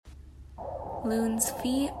Loon's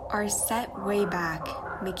feet are set way back,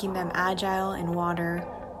 making them agile in water,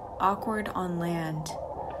 awkward on land.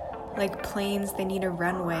 Like planes, they need a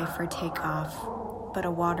runway for takeoff, but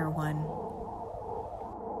a water one.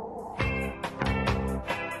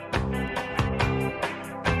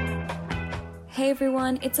 Hey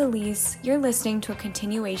everyone, it's Elise. You're listening to a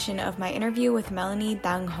continuation of my interview with Melanie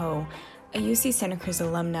Dang Ho, a UC Santa Cruz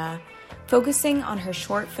alumna, focusing on her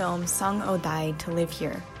short film Song Odai to Live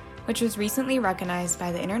Here, which was recently recognized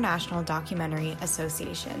by the International Documentary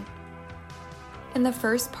Association. In the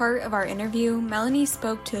first part of our interview, Melanie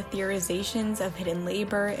spoke to the theorizations of hidden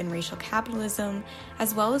labor and racial capitalism,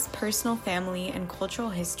 as well as personal family and cultural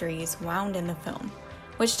histories wound in the film,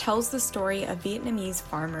 which tells the story of Vietnamese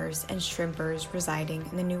farmers and shrimpers residing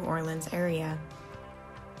in the New Orleans area.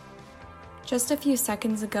 Just a few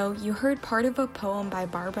seconds ago, you heard part of a poem by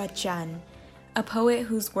Barbara Chen, a poet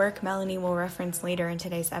whose work Melanie will reference later in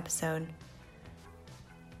today's episode.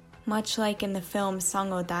 Much like in the film Song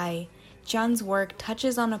Odai, Chen's work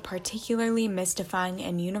touches on a particularly mystifying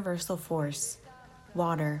and universal force: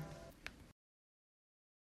 water.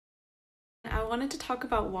 I wanted to talk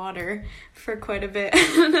about water for quite a bit. I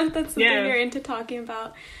don't know if that's something you're into talking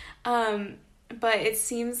about. But it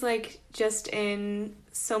seems like just in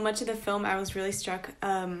so much of the film, I was really struck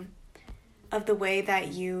of the way that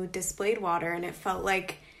you displayed water, and it felt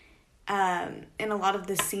like in a lot of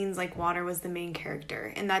the scenes, like water was the main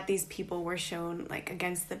character, and that these people were shown like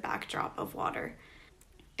against the backdrop of water.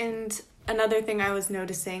 And another thing I was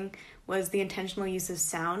noticing was the intentional use of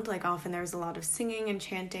sound. Like often there was a lot of singing and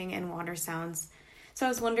chanting and water sounds. So I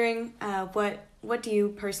was wondering, what do you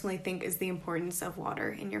personally think is the importance of water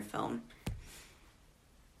in your film?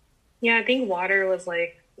 Yeah, I think water was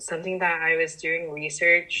like something that I was doing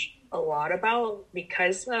research a lot about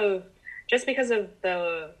because of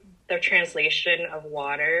the translation of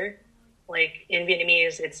water. Like in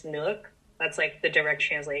Vietnamese, it's nước. That's like the direct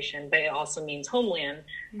translation, but it also means homeland.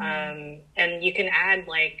 Mm-hmm. And you can add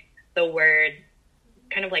like the word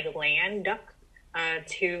kind of like land, duck,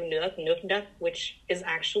 to nước duck, which is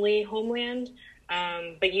actually homeland.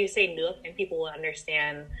 But you say nước and people will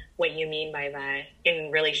understand what you mean by that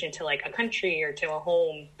in relation to like a country or to a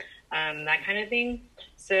home, that kind of thing.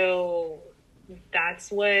 So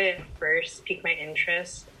that's what first piqued my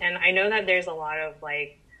interest. And I know that there's a lot of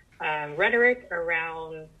like rhetoric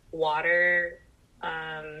around water,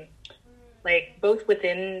 like both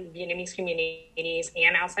within Vietnamese communities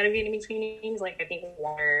and outside of Vietnamese communities. Like I think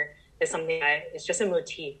water is something that is just a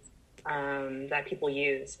motif that people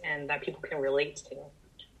use and that people can relate to.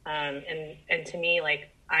 And to me,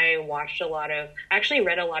 like I actually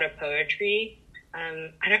read a lot of poetry.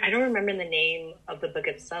 I don't remember the name of the book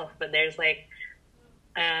itself, but there's like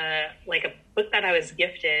a book that I was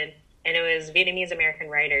gifted, and it was Vietnamese American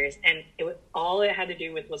writers, and all it had to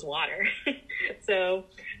do with was water. So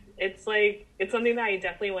it's something that I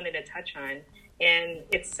definitely wanted to touch on, and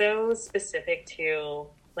it's so specific to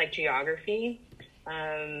like geography.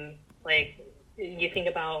 Like you think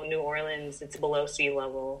about New Orleans, it's below sea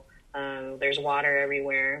level. There's water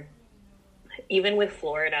everywhere. Even with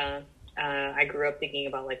Florida, I grew up thinking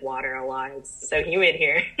about like water a lot. It's so humid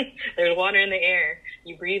here. There's water in the air.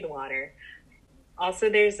 You breathe water. Also,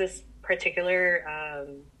 there's this particular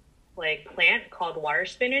like plant called water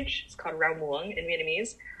spinach. It's called rau muống in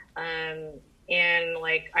Vietnamese. And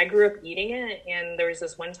like I grew up eating it. And there was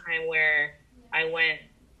this one time where I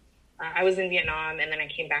was in Vietnam, and then I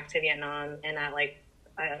came back to Vietnam, and at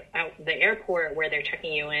the airport where they're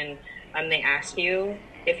checking you in, they ask you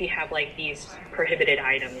if you have like these prohibited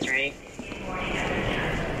items, right?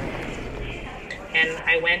 And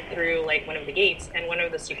I went through like one of the gates, and one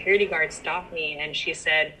of the security guards stopped me, and she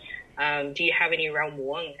said, do you have any rau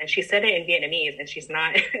muống? And she said it in Vietnamese, and she's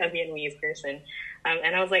not a Vietnamese person.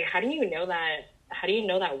 And I was like, how do you know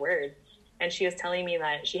that word? And she was telling me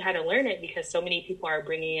that she had to learn it because so many people are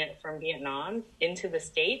bringing it from Vietnam into the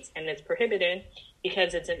States, and it's prohibited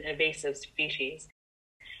because it's an invasive species.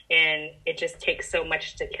 And it just takes so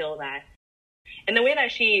much to kill that. And the way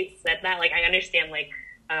that she said that, like, I understand, like,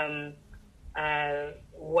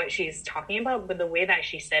 what she's talking about, but the way that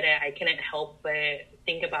she said it, I couldn't help but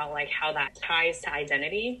think about, like, how that ties to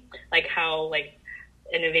identity, like how, like,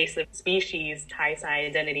 an invasive species ties to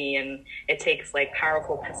identity, and it takes like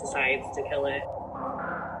powerful pesticides to kill it.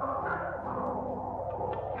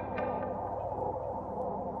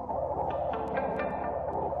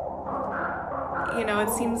 You know, it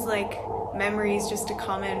seems like memory is just a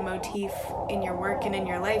common motif in your work and in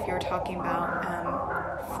your life. You were talking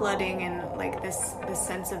about flooding and like this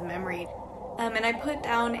sense of memory. And I put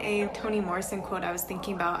down a Toni Morrison quote I was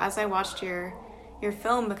thinking about as I watched your your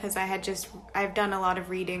film because I've done a lot of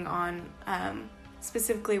reading on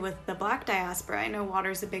specifically with the Black diaspora. I know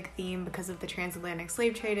water's a big theme because of the transatlantic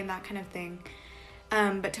slave trade and that kind of thing.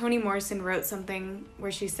 But Toni Morrison wrote something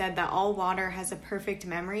where she said that all water has a perfect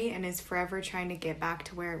memory and is forever trying to get back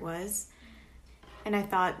to where it was. And I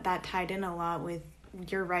thought that tied in a lot with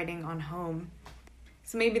your writing on home.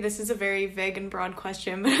 So maybe this is a very vague and broad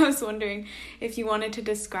question, but I was wondering if you wanted to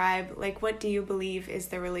describe, like, what do you believe is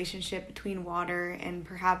the relationship between water and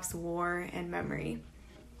perhaps war and memory?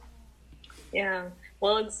 Yeah,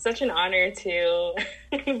 well, it's such an honor to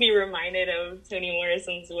be reminded of Toni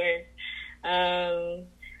Morrison's work. The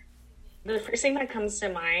first thing that comes to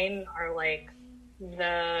mind are like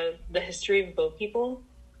the history of boat people,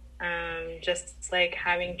 just like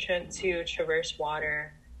having to traverse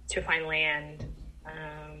water to find land.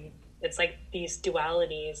 It's like these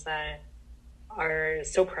dualities that are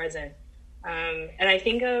so present. And I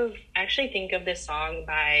actually think of this song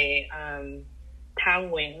by Thao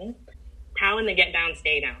Nguyen, Thao and the Get Down,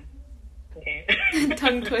 Stay Down. Okay.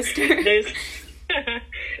 Tongue twister.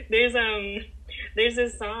 There's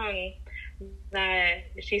this song that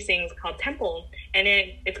she sings called Temple, and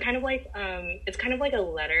it's kind of like a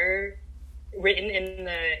letter written in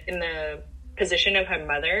the position of her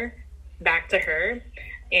mother back to her,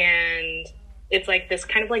 and it's like this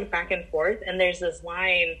kind of like back and forth, and there's this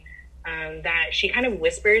line that she kind of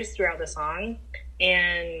whispers throughout the song,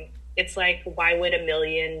 and it's like, why would a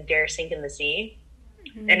million dare sink in the sea?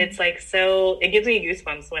 Mm-hmm. And it's like, so it gives me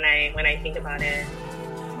goosebumps when I think about it.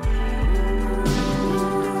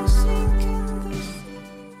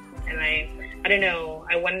 And I don't know,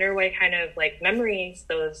 I wonder what kind of like memories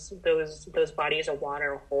those bodies of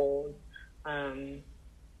water hold,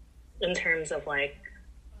 in terms of like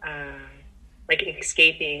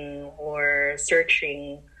escaping or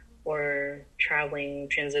searching or traveling,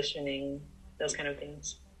 transitioning, those kind of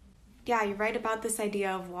things. Yeah, you write about this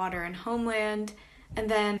idea of water and homeland, and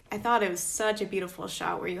then I thought it was such a beautiful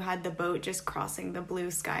shot where you had the boat just crossing the blue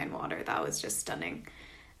sky and water. That was just stunning.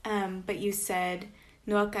 But you said,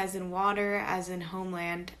 Nuuk as in water, as in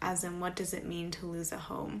homeland, as in what does it mean to lose a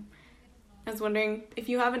home? I was wondering if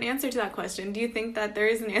you have an answer to that question. Do you think that there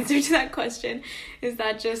is an answer to that question? Is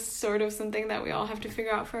that just sort of something that we all have to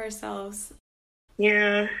figure out for ourselves?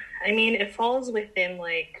 Yeah, I mean, it falls within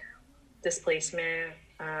like displacement,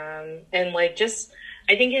 and like just,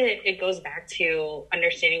 I think it goes back to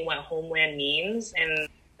understanding what homeland means, and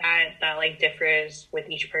that like differs with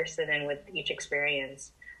each person and with each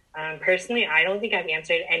experience. Personally, I don't think I've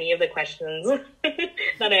answered any of the questions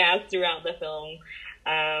that I asked throughout the film.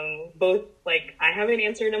 Both like I haven't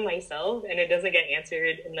answered them myself, and it doesn't get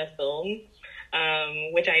answered in the film,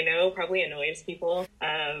 which I know probably annoys people.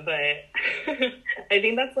 But I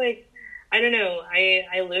think that's like, I don't know,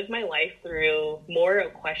 I live my life through more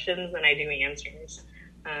questions than I do answers.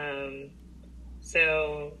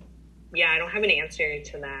 So yeah, I don't have an answer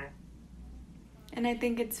to that. And I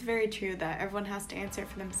think it's very true that everyone has to answer it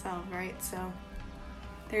for themselves, right? So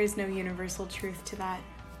there is no universal truth to that.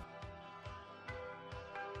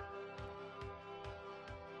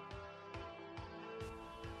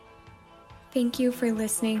 Thank you for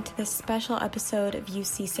listening to this special episode of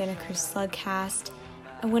UC Santa Cruz Slugcast.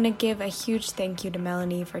 I want to give a huge thank you to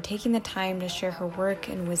Melanie for taking the time to share her work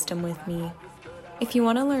and wisdom with me. If you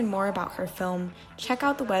want to learn more about her film, check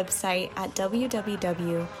out the website at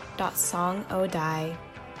www.songoday,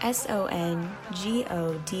 SONGODAY,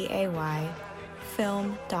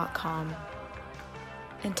 film.com.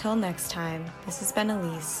 Until next time, this has been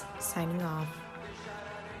Elise, signing off.